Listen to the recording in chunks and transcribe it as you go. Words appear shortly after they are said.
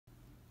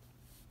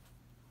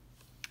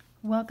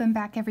Welcome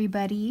back,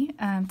 everybody.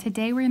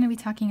 Today we're going to be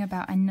talking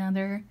about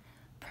another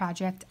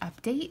project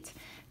update.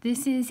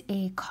 This is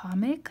a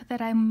comic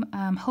that I'm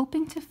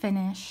hoping to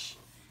finish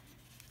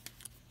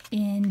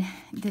in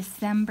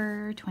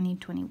December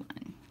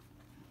 2021.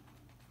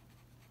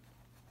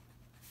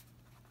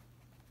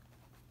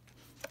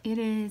 It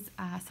is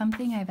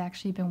something I've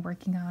actually been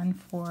working on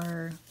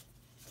for,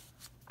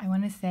 I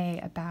want to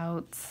say,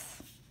 about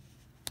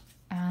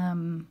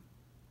 2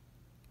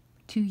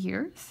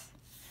 years.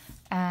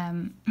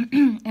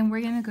 And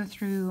we're going to go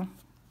through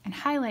and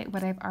highlight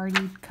what I've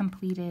already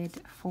completed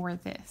for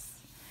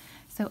this.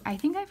 So I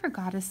think I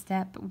forgot a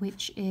step,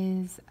 which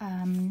is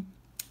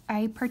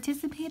I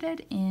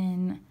participated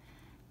in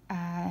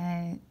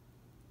the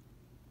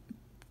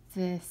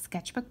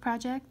sketchbook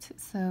project.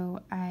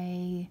 So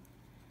I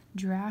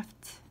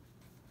draft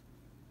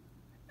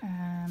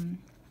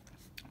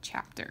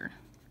chapter.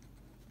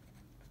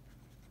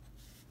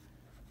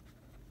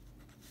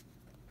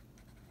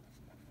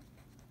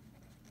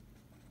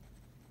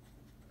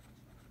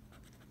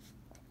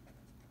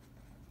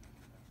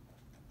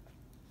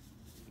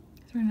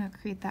 So we're going to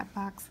create that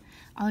box.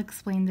 I'll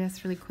explain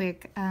this really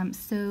quick.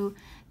 So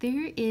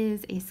there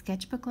is a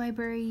sketchbook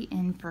library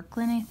in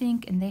Brooklyn, I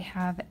think, and they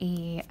have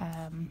a,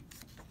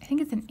 I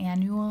think it's an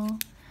annual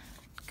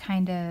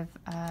kind of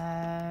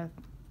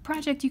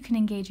project you can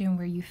engage in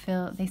where you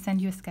they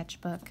send you a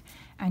sketchbook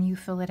and you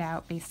fill it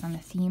out based on a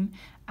theme.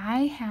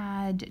 I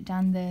had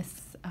done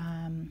this,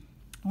 I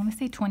want to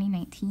say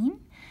 2019,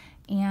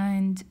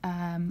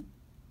 and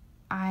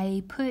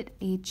I put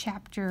a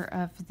chapter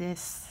of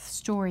this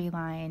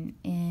storyline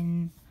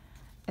in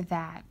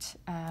that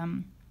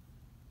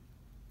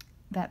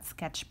that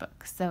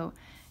sketchbook. So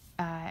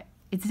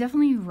it's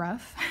definitely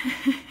rough.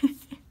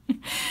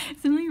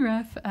 It's definitely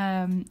rough,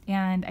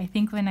 and I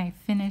think when I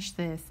finish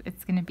this,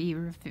 it's going to be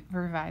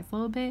revised a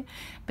little bit.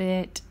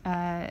 But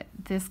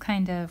this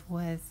kind of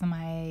was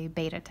my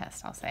beta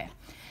test, I'll say.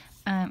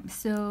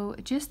 So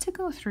just to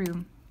go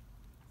through,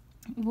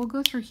 we'll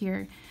go through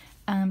here.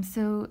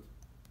 So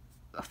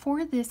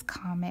for this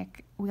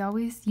comic, we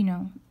always,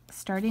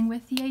 starting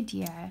with the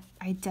idea,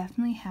 I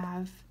definitely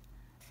have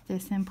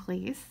this in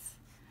place.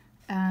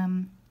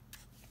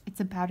 It's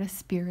about a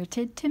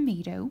spirited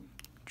tomato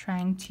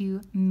trying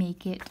to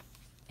make it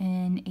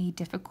in a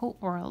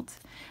difficult world.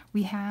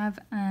 We have,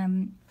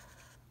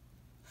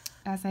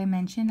 as I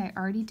mentioned, I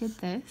already did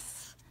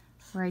this,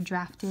 where I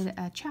drafted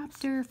a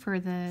chapter for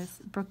the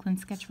Brooklyn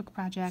Sketchbook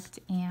Project,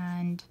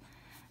 and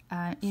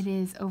it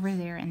is over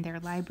there in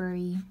their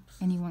library.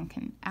 Anyone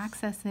can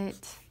access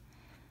it.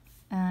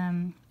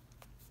 And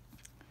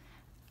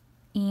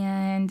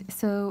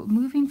so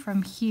moving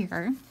from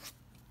here,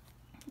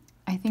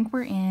 I think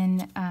we're in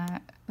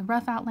the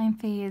rough outline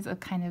phase of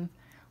kind of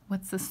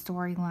what's the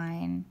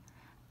storyline.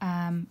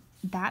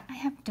 That I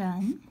have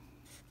done.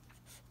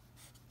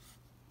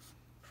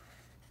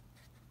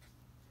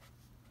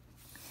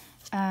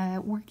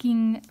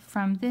 Working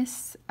from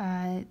this,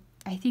 I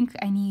think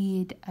I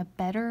need a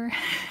better,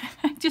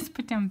 I just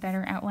put down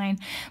better outline,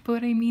 but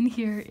what I mean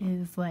here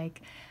is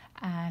like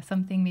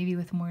something maybe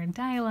with more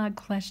dialogue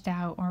fleshed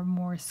out or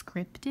more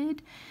scripted.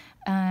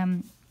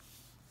 And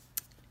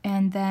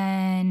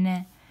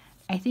then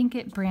I think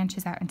it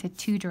branches out into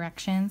two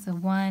directions. So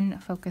one,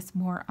 focus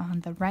more on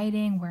the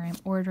writing, where I'm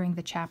ordering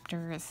the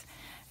chapters,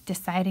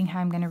 deciding how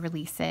I'm going to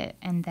release it,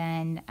 and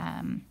then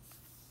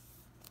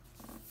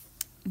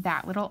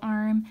that little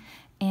arm.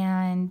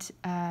 And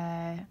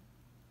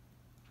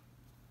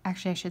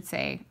actually, I should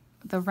say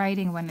the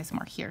writing one is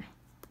more here.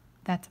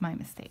 That's my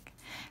mistake.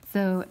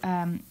 So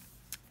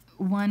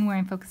one where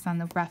I'm focused on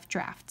the rough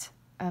draft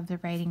of the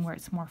writing, where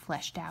it's more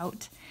fleshed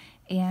out,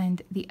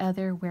 and the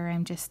other where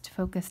I'm just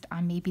focused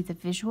on maybe the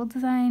visual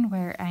design,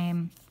 where I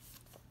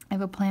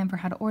have a plan for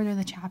how to order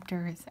the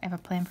chapters, I have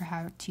a plan for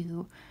how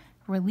to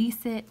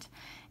release it,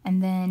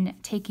 and then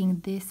taking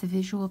this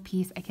visual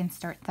piece, I can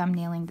start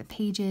thumbnailing the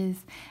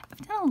pages.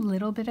 I've done a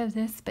little bit of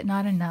this, but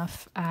not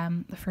enough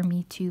for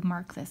me to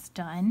mark this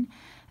done.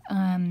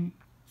 And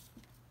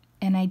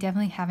I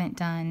definitely haven't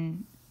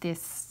done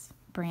this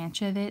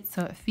branch of it,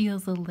 so it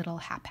feels a little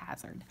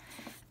haphazard.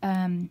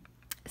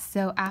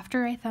 So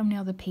after I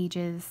thumbnail the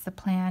pages, the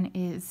plan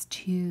is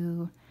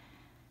to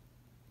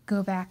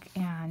go back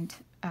and,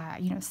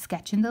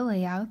 sketch in the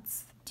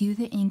layouts, do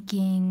the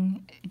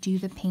inking, do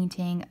the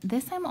painting.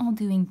 This I'm all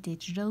doing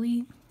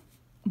digitally,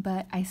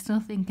 but I still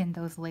think in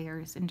those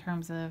layers in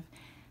terms of,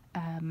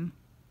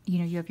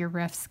 you have your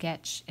rough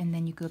sketch, and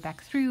then you go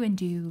back through and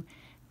do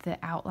the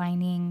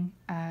outlining,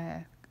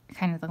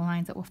 kind of the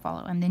lines that will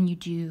follow, and then you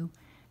do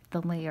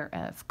the layer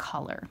of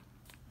color.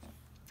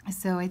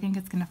 So I think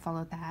it's going to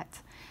follow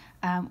that.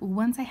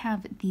 Once I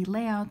have the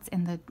layouts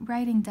and the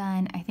writing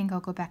done, I think I'll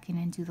go back in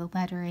and do the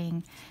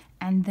lettering,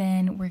 and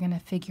then we're going to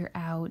figure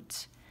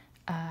out,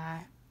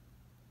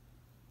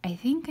 I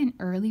think an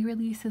early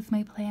release is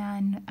my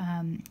plan.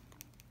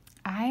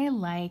 I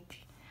like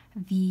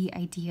the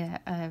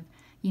idea of,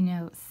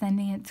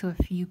 sending it to a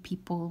few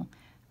people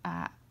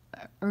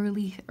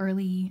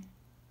early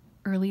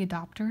early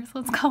adopters,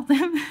 let's call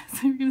them.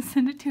 So we're going to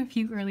send it to a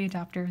few early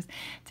adopters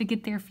to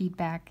get their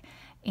feedback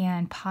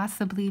and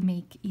possibly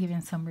make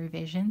even some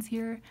revisions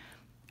here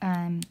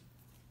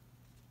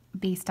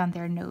based on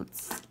their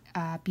notes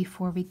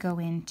before we go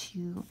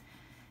into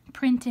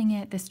printing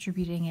it,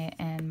 distributing it,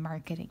 and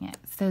marketing it.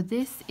 So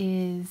this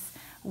is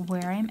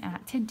where I'm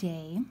at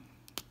today.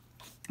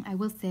 I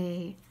will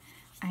say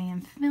I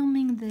am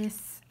filming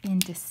this in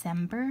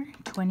December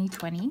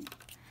 2020.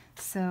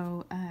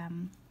 So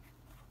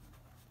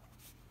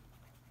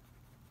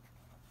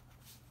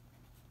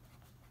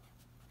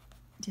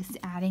just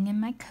adding in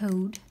my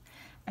code.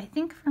 I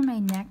think for my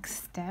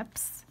next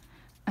steps,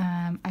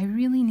 I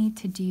really need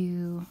to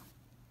do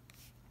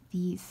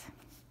these.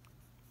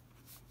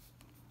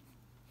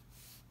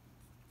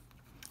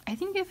 I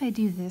think if I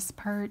do this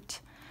part,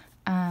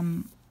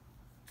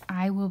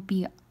 I will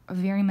be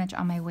very much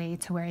on my way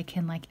to where I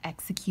can like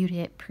execute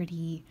it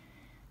pretty,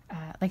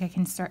 like I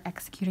can start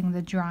executing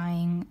the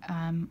drawing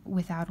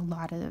without a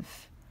lot of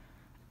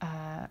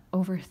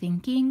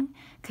overthinking,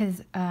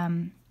 because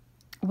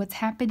what's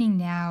happening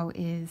now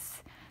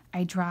is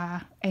I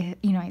draw a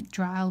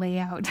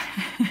layout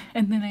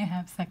and then I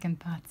have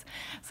second thoughts.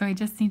 So I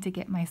just need to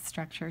get my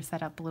structure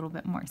set up a little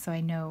bit more so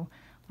I know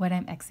what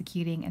I'm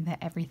executing and that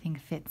everything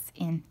fits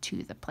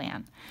into the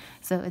plan.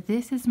 So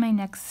this is my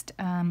next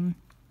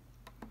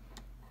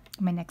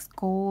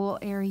goal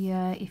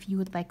area. If you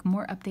would like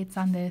more updates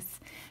on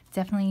this,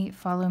 definitely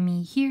follow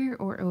me here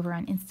or over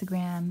on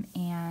Instagram.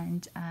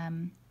 And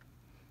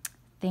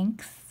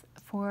thanks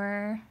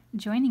for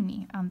joining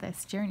me on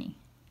this journey.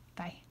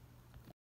 Bye.